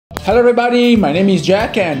Hello everybody, my name is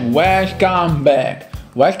Jack and welcome back.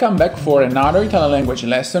 Welcome back for another Italian language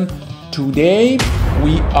lesson. Today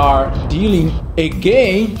we are dealing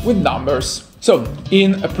again with numbers. So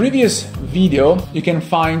in a previous video you can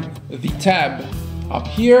find the tab up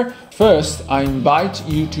here. First I invite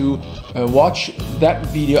you to watch that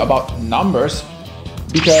video about numbers,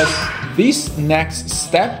 because this next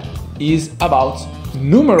step is about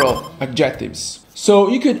numeral adjectives. So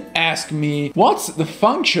you could ask me, what's the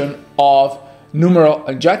function of numeral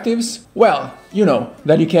adjectives? Well, you know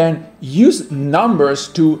that you can use numbers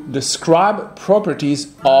to describe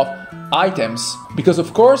properties of items. Because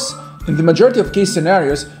of course, in the majority of case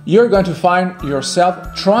scenarios, you're going to find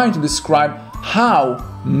yourself trying to describe how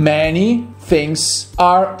many things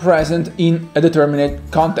are present in a determinate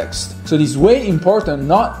context. So it is way important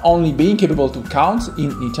not only being capable to count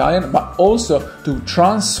in Italian, but also to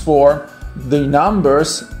transform the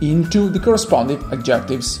numbers into the corresponding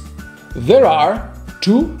adjectives. There are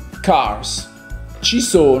two cars. Ci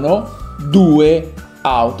sono due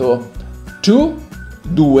auto. Due,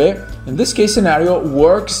 in this case scenario,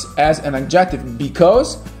 works as an adjective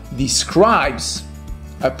because describes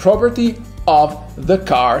a property of the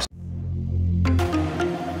cars.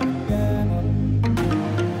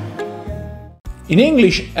 In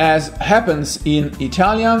English, as happens in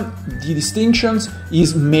Italian, the distinctions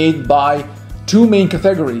is made by two main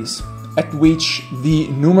categories at which the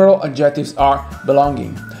numeral adjectives are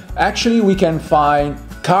belonging. Actually, we can find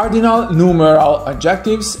cardinal numeral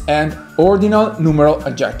adjectives and ordinal numeral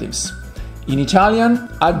adjectives. In Italian,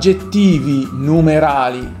 aggettivi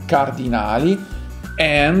numerali cardinali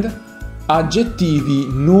and aggettivi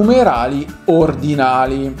numerali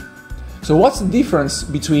ordinali. So what's the difference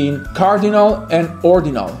between cardinal and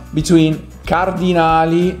ordinal? Between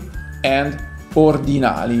cardinali and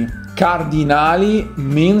ordinali? Cardinali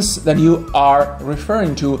means that you are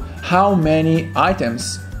referring to how many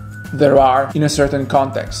items there are in a certain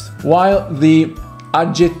context, while the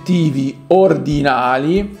aggettivi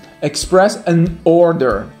ordinali express an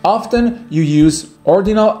order. Often you use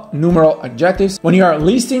ordinal numeral adjectives when you are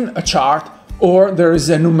listing a chart or there is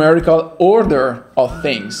a numerical order of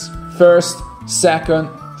things. First, second,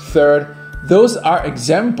 third, those are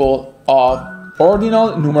examples of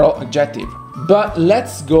ordinal numeral adjective. But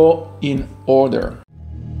let's go in order.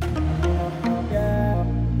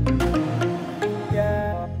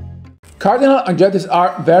 Cardinal adjectives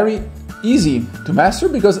are very easy to master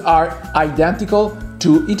because are identical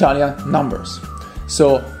to Italian numbers.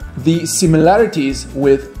 So the similarities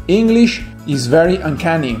with English is very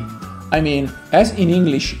uncanny. I mean, as in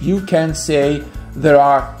English you can say there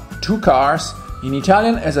are two cars. In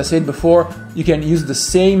Italian, as I said before, you can use the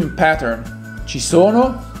same pattern. Ci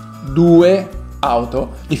sono due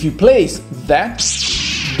auto. If you place that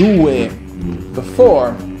due before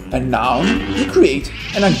a noun, you create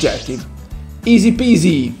an adjective. Easy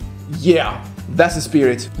peasy. Yeah, that's the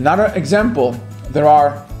spirit. Another example, there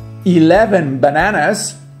are 11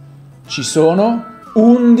 bananas. Ci sono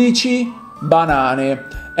 11 banane.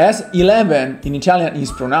 As 11 in Italian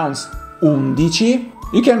is pronounced undici,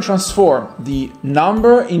 you can transform the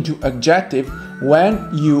number into adjective when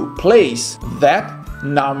you place that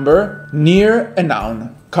number near a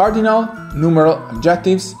noun. Cardinal numeral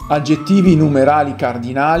adjectives, aggettivi numerali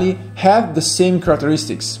cardinali, have the same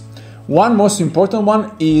characteristics. One most important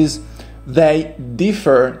one is they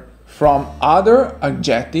differ from other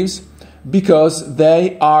adjectives because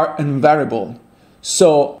they are invariable.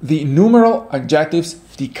 So the numeral adjectives,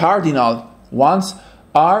 the cardinal ones,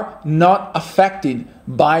 are not affected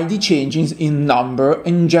by the changes in number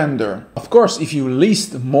and gender. Of course, if you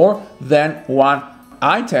list more than one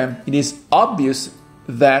item, it is obvious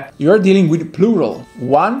that you are dealing with plural.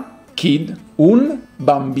 One kid, un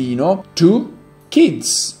bambino, two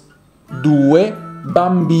kids, due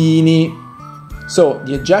bambini. So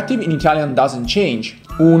the adjective in Italian doesn't change.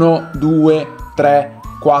 Uno, due, tre,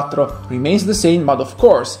 quattro remains the same, but of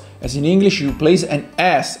course, as in English you place an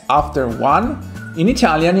S after one, in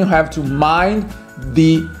Italian you have to mind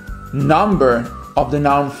the number of the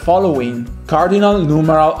noun following. Cardinal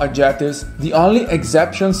numeral adjectives, the only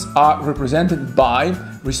exceptions are represented by,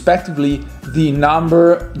 respectively, the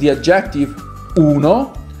number, the adjective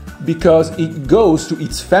uno, because it goes to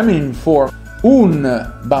its feminine form. Un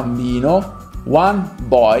bambino, one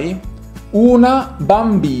boy, una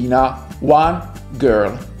bambina, one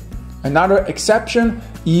girl. Another exception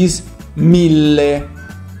is mille,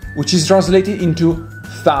 which is translated into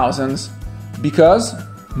thousands, because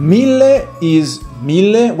mille is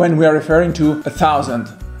mille when we are referring to 1,000,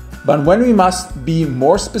 but when we must be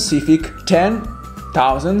more specific,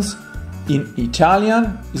 10,000 in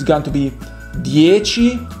Italian is going to be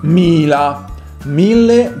 10.000.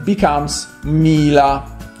 1000 becomes mila.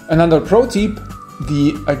 Another pro tip,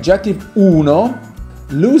 the adjective uno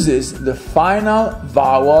loses the final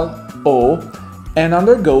vowel O and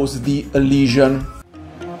undergoes the elision.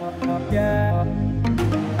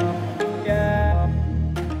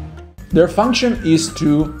 Their function is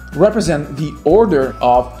to represent the order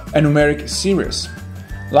of a numeric series.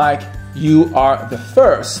 Like, you are the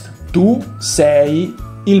first. Tu sei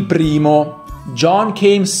il primo. John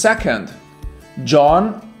came second.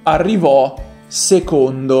 John arrivò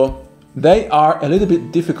secondo. They are a little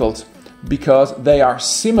bit difficult because they are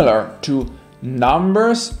similar to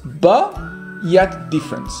numbers but yet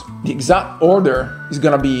different. The exact order is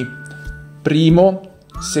gonna be primo,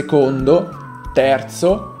 secondo,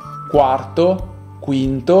 terzo, quarto,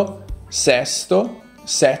 quinto, sesto,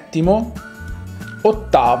 settimo,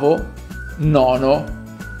 ottavo, nono,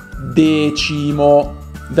 decimo.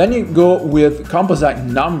 Then you go with composite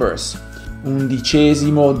numbers.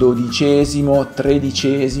 Undicesimo, dodicesimo,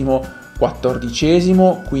 tredicesimo,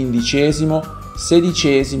 quattordicesimo, quindicesimo,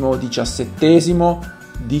 sedicesimo, diciassettesimo,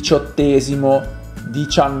 diciottesimo,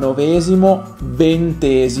 diciannovesimo,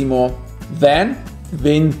 ventesimo. Then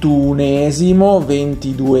ventunesimo,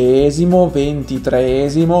 ventiduesimo,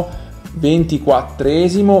 ventitreesimo,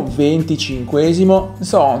 ventiquattresimo, venticinquesimo,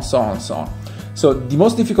 so on, so on, so on. So the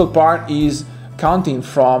most difficult part is counting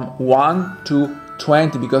from 1 to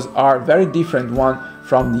 20 because are very different one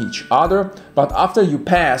from each other. But after you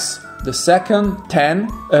pass the second 10,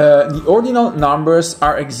 the ordinal numbers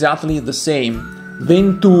are exactly the same.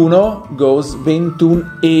 21 goes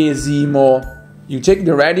ventunesimo. You take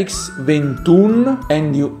the radix ventun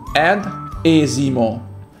and you add esimo.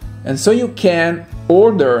 And so you can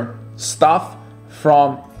order stuff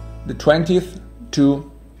from the 20th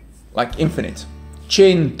to like infinite.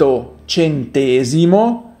 Cento,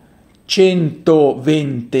 centesimo,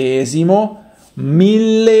 centoventesimo,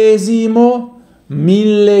 millesimo,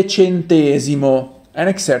 millecentesimo, and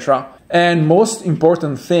etc. And most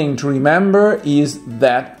important thing to remember is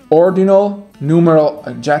that ordinal numeral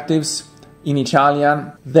adjectives in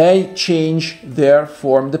Italian, they change their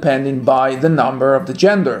form depending by the number of the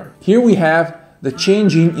gender. Here we have the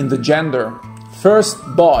changing in the gender. First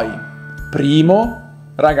boy, primo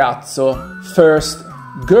ragazzo. First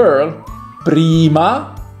girl,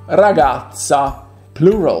 prima ragazza.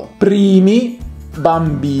 Plural, primi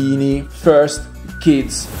bambini. First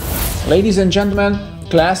kids. Ladies and gentlemen,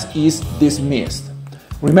 class is dismissed.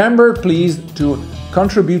 Remember, please, to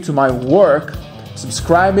contribute to my work,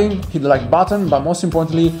 subscribing, hit the like button, but most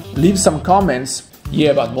importantly, leave some comments.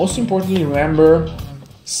 Yeah, but most importantly, remember,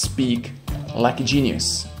 speak like a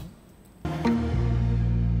genius.